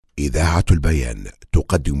إذاعة البيان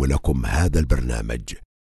تقدم لكم هذا البرنامج.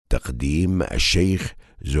 تقديم الشيخ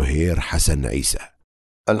زهير حسن عيسى.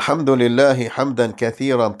 الحمد لله حمدا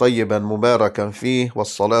كثيرا طيبا مباركا فيه،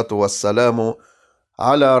 والصلاة والسلام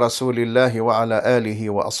على رسول الله وعلى آله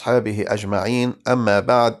وأصحابه أجمعين. أما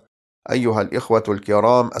بعد، أيها الإخوة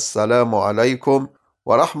الكرام، السلام عليكم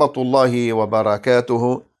ورحمة الله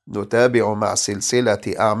وبركاته. نتابع مع سلسلة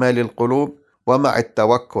أعمال القلوب ومع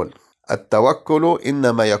التوكل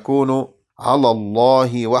إنما يكون على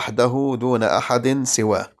الله وحده دون أحد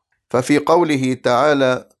سواه. ففي قوله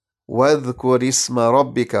تعالى: واذكر اسم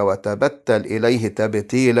ربك وتبتل إليه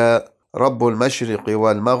تبتيلا، رب المشرق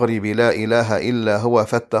والمغرب لا إله إلا هو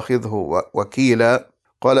فاتخذه وكيلا.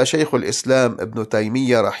 قال شيخ الإسلام ابن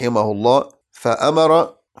تيمية رحمه الله: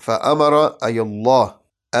 فأمر أي الله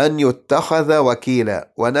أن يتخذ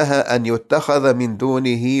وكيلا، ونهى أن يتخذ من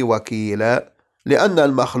دونه وكيلا، لأن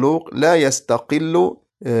المخلوق لا يستقل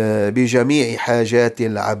بجميع حاجات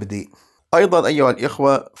العبد. أيضا أيها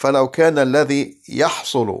الإخوة، فلو كان الذي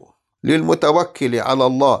يحصل للمتوكل على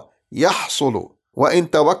الله يحصل وإن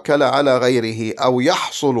توكل على غيره، أو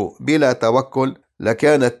يحصل بلا توكل،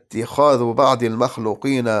 لكان اتخاذ بعض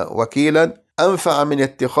المخلوقين وكيلا أنفع من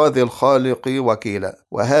اتخاذ الخالق وكيلا،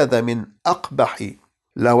 وهذا من أقبح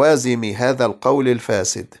لوازم هذا القول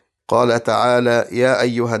الفاسد. قال تعالى: يا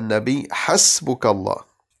أيها النبي حسبك الله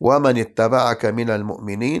ومن اتبعك من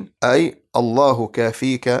المؤمنين، أي الله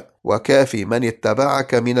كافيك وكافي من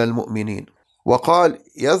اتبعك من المؤمنين. وقال: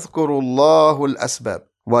 يذكر الله الأسباب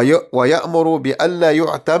ويأمر بألا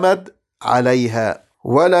يعتمد عليها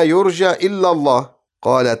ولا يرجى إلا الله.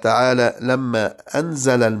 قال تعالى لما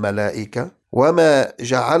أنزل الملائكة: وما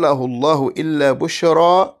جعله الله إلا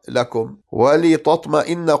بشرى لكم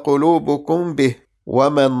ولتطمئن قلوبكم به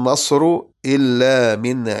وما النصر إلا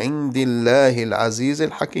من عند الله العزيز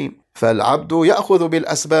الحكيم. فالعبد يأخذ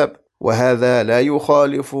بالأسباب، وهذا لا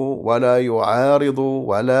يخالف ولا يعارض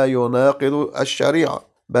ولا يناقض الشريعة،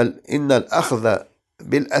 بل إن الأخذ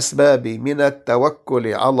بالأسباب من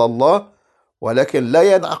التوكل على الله، ولكن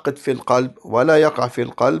لا ينعقد في القلب ولا يقع في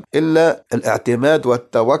القلب إلا الاعتماد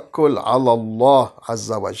والتوكل على الله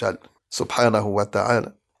عز وجل سبحانه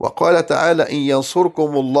وتعالى. وقال تعالى: إن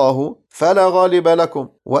ينصركم الله فلا غالب لكم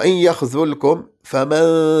وإن يخذلكم فمن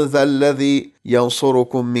ذا الذي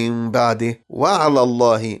ينصركم من بعده وعلى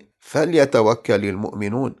الله فليتوكل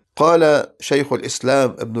المؤمنون. قال شيخ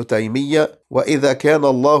الإسلام ابن تيمية: وإذا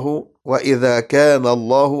كان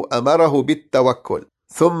الله أمره بالتوكل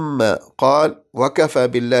ثم قال: وكفى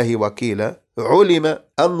بالله وكيلا، علم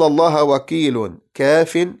أن الله وكيل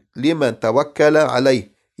كاف لمن توكل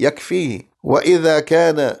عليه يكفيه. وإذا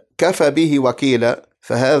كان كفى به وكيلا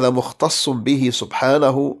فهذا مختص به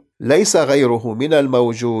سبحانه، ليس غيره من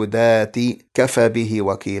الموجودات كفى به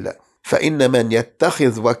وكيلا. فإن من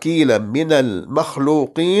يتخذ وكيلا من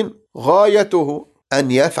المخلوقين غايته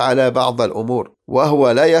أن يفعل بعض الأمور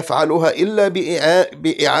وهو لا يفعلها إلا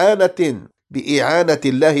بإعانة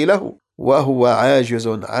الله له، وهو عاجز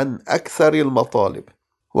عن أكثر المطالب.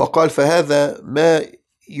 وقال: فهذا ما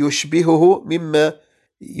يشبهه مما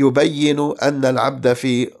يبين أن العبد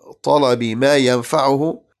في طلب ما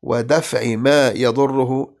ينفعه ودفع ما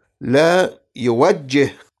يضره لا يوجه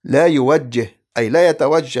أي لا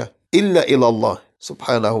يتوجه إلا إلى الله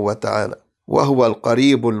سبحانه وتعالى، وهو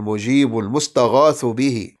القريب المجيب المستغاث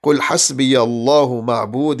به. قل حسبي الله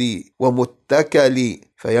معبودي ومتكلي.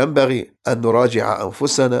 فينبغي أن نراجع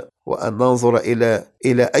أنفسنا وأن ننظر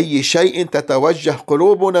إلى أي شيء تتوجه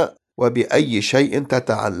قلوبنا وبأي شيء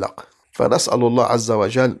تتعلق. فنسأل الله عز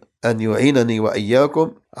وجل أن يعينني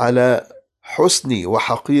وإياكم على حسن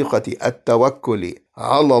وحقيقة التوكل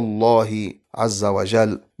على الله عز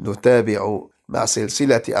وجل. نتابع مع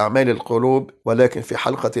سلسلة أعمال القلوب، ولكن في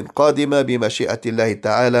حلقة قادمة بمشيئة الله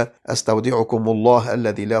تعالى. أستودعكم الله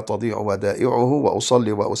الذي لا تضيع ودائعه،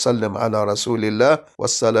 وأصلي وأسلم على رسول الله،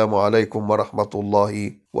 والسلام عليكم ورحمة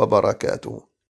الله وبركاته.